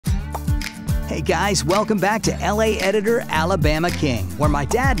Hey guys, welcome back to LA Editor Alabama King, where my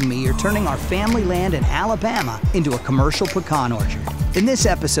dad and me are turning our family land in Alabama into a commercial pecan orchard. In this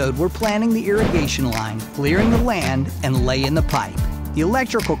episode, we're planning the irrigation line, clearing the land, and laying the pipe. The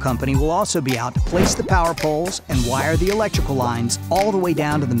electrical company will also be out to place the power poles and wire the electrical lines all the way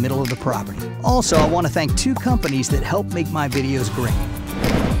down to the middle of the property. Also, I want to thank two companies that help make my videos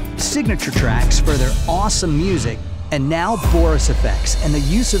great. Signature Tracks for their awesome music, and now Boris Effects and the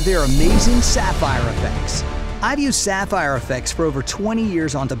use of their amazing sapphire effects. I've used sapphire effects for over 20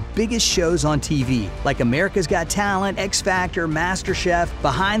 years on the biggest shows on TV, like America's Got Talent, X Factor, MasterChef,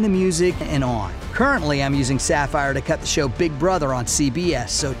 Behind the Music, and on. Currently, I'm using sapphire to cut the show Big Brother on CBS,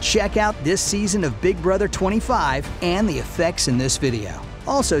 so check out this season of Big Brother 25 and the effects in this video.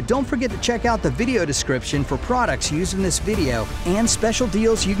 Also, don't forget to check out the video description for products used in this video and special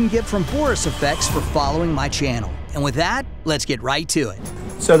deals you can get from Boris Effects for following my channel. And with that, let's get right to it.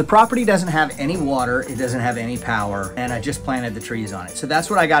 So the property doesn't have any water, it doesn't have any power, and I just planted the trees on it. So that's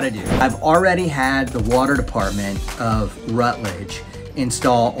what I gotta do. I've already had the water department of Rutledge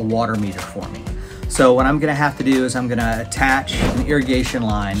install a water meter for me. So what I'm gonna have to do is I'm gonna attach an irrigation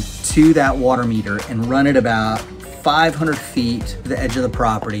line to that water meter and run it about 500 feet to the edge of the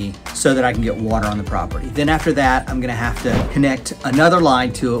property so that I can get water on the property. Then after that, I'm gonna have to connect another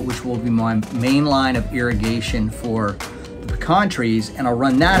line to it, which will be my main line of irrigation for the pecan trees, and I'll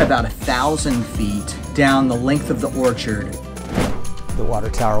run that about 1,000 feet down the length of the orchard. The water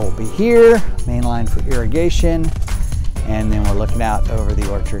tower will be here, main line for irrigation, and then we're looking out over the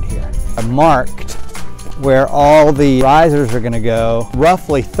orchard here. I've marked where all the risers are gonna go,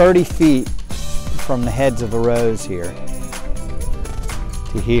 roughly 30 feet from the heads of the rows here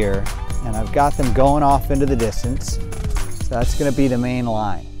to here, and I've got them going off into the distance. So that's going to be the main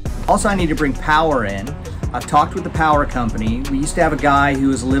line. Also, I need to bring power in. I've talked with the power company. We used to have a guy who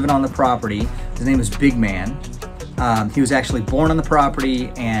was living on the property. His name was Big Man. He was actually born on the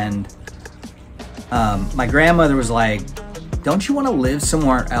property, and my grandmother was like, "Don't you want to live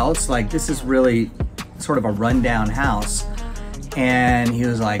somewhere else? Like, this is really sort of a rundown house." And he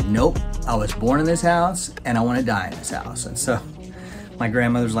was like, "Nope. I was born in this house and I want to die in this house." And so my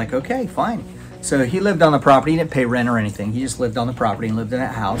grandmother's like, "Okay, fine." So he lived on the property. He didn't pay rent or anything. He just lived on the property and lived in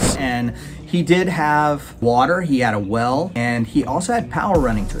that house. And he did have water. He had a well, and he also had power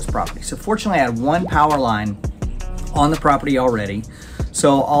running to his property. So fortunately, I had one power line on the property already.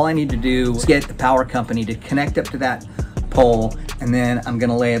 So all I need to do is get the power company to connect up to that pole, and then I'm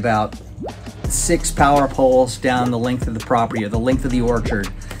gonna lay about 6 power poles down the length of the property, or the length of the orchard,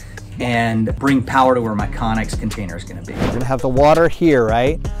 and bring power to where my Connex container is going to be. We're going to have the water here,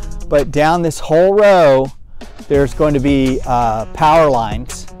 right? But down this whole row, there's going to be power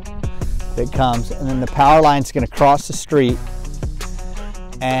lines that comes, and then the power line's going to cross the street,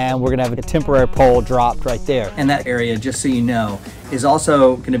 and we're going to have a temporary pole dropped right there. And that area, just so you know, is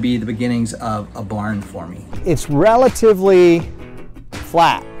also going to be the beginnings of a barn for me. It's relatively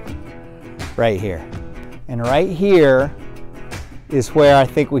flat right here. And right here is where I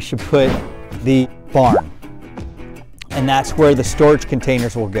think we should put the barn. And that's where the storage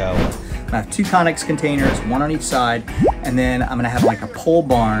containers will go. I have 2 Connex containers, 1 on each side, and then I'm gonna have like a pole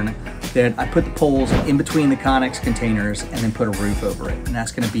barn that I put the poles in between the Connex containers and then put a roof over it. And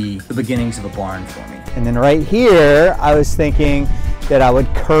that's gonna be the beginnings of a barn for me. And then right here, I was thinking that I would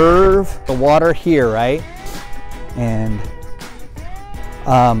curve the water here, right? And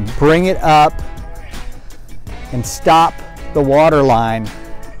bring it up and stop the water line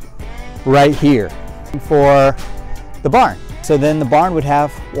right here for the barn. So then the barn would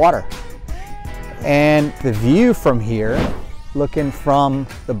have water. And the view from here, looking from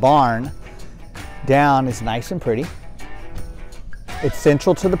the barn down, is nice and pretty. It's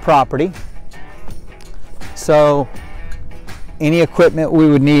central to the property. So any equipment we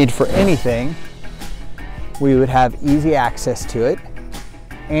would need for anything, we would have easy access to it.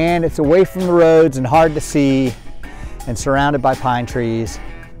 And it's away from the roads and hard to see, and surrounded by pine trees,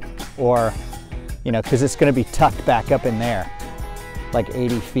 or, you know, because it's going to be tucked back up in there, like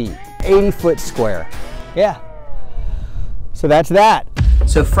 80 feet. 80 foot square. Yeah. So that's that.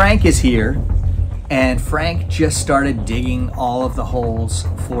 So Frank is here, and Frank just started digging all of the holes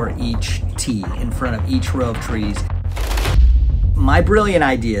for each tee in front of each row of trees. My brilliant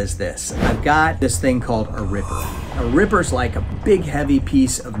idea is this. I've got this thing called a ripper. A ripper's like a big heavy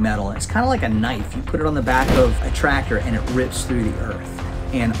piece of metal, and it's kind of like a knife. You put it on the back of a tractor and it rips through the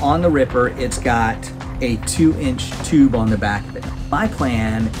earth. And on the ripper, it's got a 2-inch tube on the back of it. My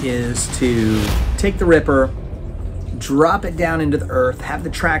plan is to take the ripper, drop it down into the earth, have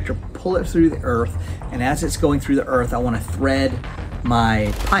the tractor pull it through the earth, and as it's going through the earth, I want to thread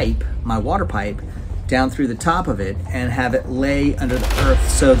my pipe, my water pipe, down through the top of it and have it lay under the earth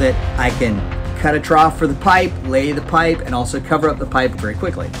so that I can cut a trough for the pipe, lay the pipe, and also cover up the pipe very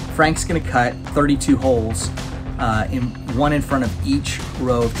quickly. Frank's gonna cut 32 holes, one in front of each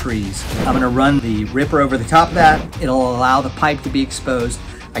row of trees. I'm gonna run the ripper over the top of that. It'll allow the pipe to be exposed.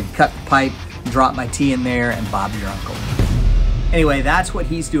 I can cut the pipe, drop my tee in there, and Bob's your uncle. Anyway, that's what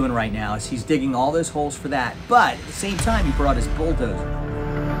he's doing right now, is he's digging all those holes for that. But at the same time, he brought his bulldozer.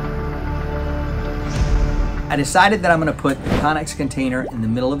 I decided that I'm gonna put the Connex container in the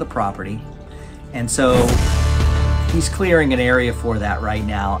middle of the property. And so he's clearing an area for that right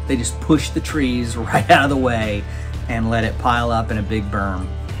now. They just push the trees right out of the way and let it pile up in a big berm.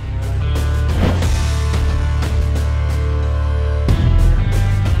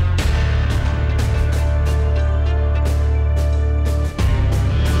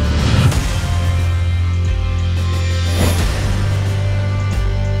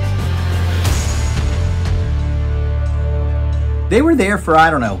 They were there for, I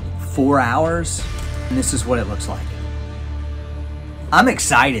don't know, 4 hours, and this is what it looks like. I'm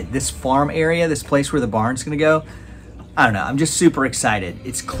excited. This farm area, this place where the barn's gonna go, I don't know, I'm just super excited.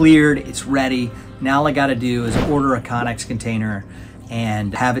 It's cleared, it's ready. Now all I gotta do is order a Connex container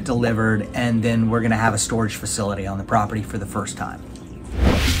and have it delivered, and then we're gonna have a storage facility on the property for the first time.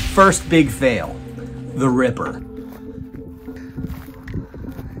 First big fail, the ripper.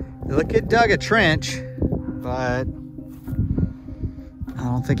 Look, it dug a trench, but I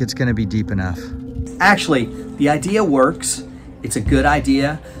don't think it's gonna be deep enough. Actually, the idea works. It's a good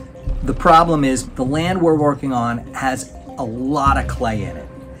idea. The problem is the land we're working on has a lot of clay in it.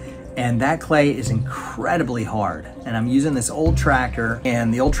 And that clay is incredibly hard. And I'm using this old tractor,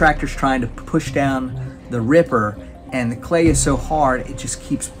 and the old tractor's trying to push down the ripper, and the clay is so hard, it just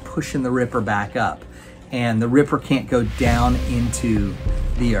keeps pushing the ripper back up. And the ripper can't go down into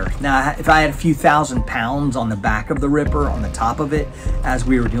the earth. Now, if I had a few thousand pounds on the back of the ripper, on the top of it, as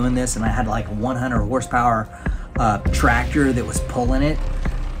we were doing this, and I had like a 100 horsepower tractor that was pulling it,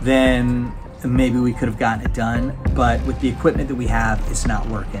 then maybe we could have gotten it done. But with the equipment that we have, it's not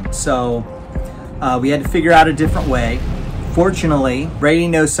working. So we had to figure out a different way. Fortunately, Brady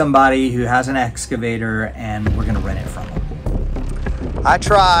knows somebody who has an excavator, and we're gonna rent it from him. I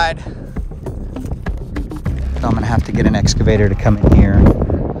tried. So I'm gonna have to get an excavator to come in here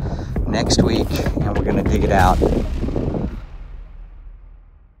next week, and we're gonna dig it out.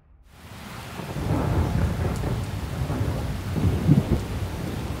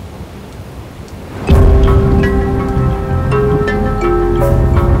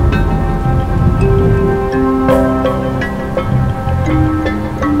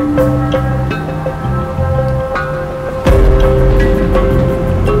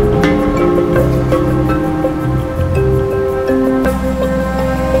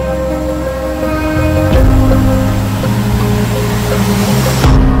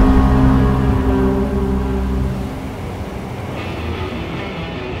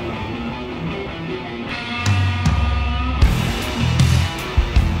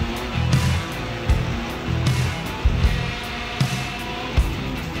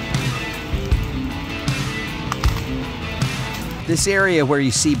 This area where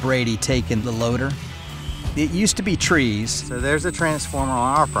you see Brady taking the loader, it used to be trees. So there's a transformer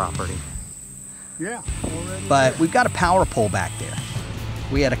on our property. Yeah. But we've got a power pole back there.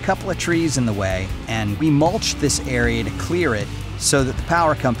 We had a couple of trees in the way, and we mulched this area to clear it so that the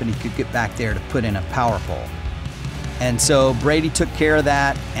power company could get back there to put in a power pole. And so Brady took care of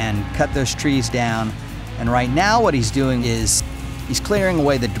that and cut those trees down. And right now what he's doing is he's clearing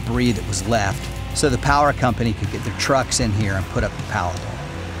away the debris that was left so the power company could get their trucks in here and put up the power pole.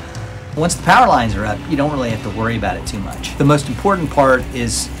 Once the power lines are up, you don't really have to worry about it too much. The most important part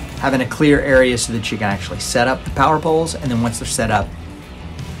is having a clear area so that you can actually set up the power poles, and then once they're set up,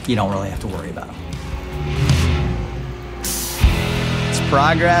 you don't really have to worry about them. It's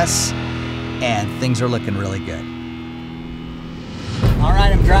progress, and things are looking really good. All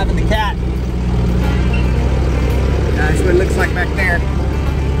right, I'm driving the cat. That's what it looks like back there.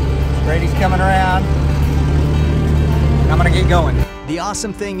 Brady's coming around. I'm gonna get going. The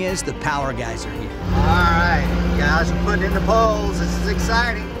awesome thing is the power guys are here. All right, guys are putting in the poles. This is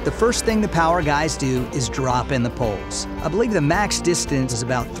exciting. The first thing the power guys do is drop in the poles. I believe the max distance is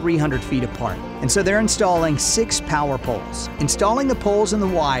about 300 feet apart. And so they're installing 6 power poles. Installing the poles and the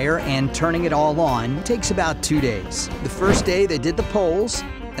wire and turning it all on takes about 2 days. The first day they did the poles,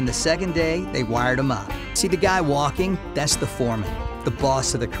 and the second day they wired them up. See the guy walking? That's the foreman, the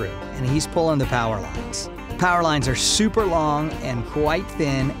boss of the crew, and he's pulling the power lines. The power lines are super long and quite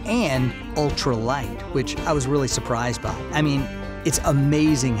thin and ultra light, which I was really surprised by. I mean, It's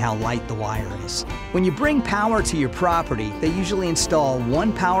amazing how light the wire is. When you bring power to your property, they usually install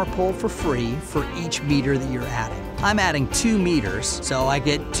one power pole for free for each meter that you're adding. I'm adding 2 meters, so I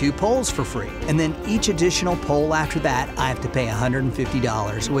get 2 poles for free. And then each additional pole after that, I have to pay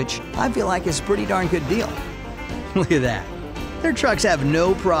 $150, which I feel like is a pretty darn good deal. Look at that. Their trucks have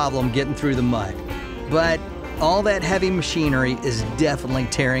no problem getting through the mud, but all that heavy machinery is definitely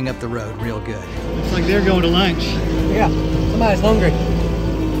tearing up the road real good. Looks like they're going to lunch. Yeah, somebody's hungry.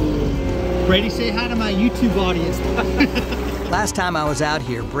 Brady, say hi to my YouTube audience. Last time I was out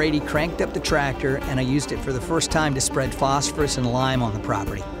here, Brady cranked up the tractor and I used it for the first time to spread phosphorus and lime on the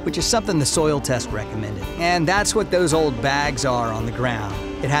property, which is something the soil test recommended. And that's what those old bags are on the ground.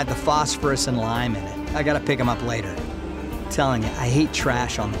 It had the phosphorus and lime in it. I gotta pick them up later. I'm telling you, I hate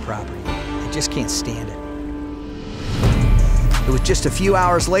trash on the property. I just can't stand it. It was just a few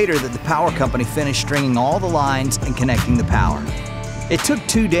hours later that the power company finished stringing all the lines and connecting the power. It took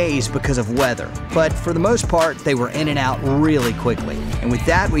 2 days because of weather, but for the most part, they were in and out really quickly. And with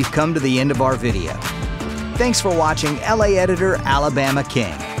that, we've come to the end of our video. Thanks for watching LA Editor Alabama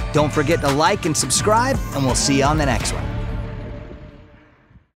King. Don't forget to like and subscribe, and we'll see you on the next one.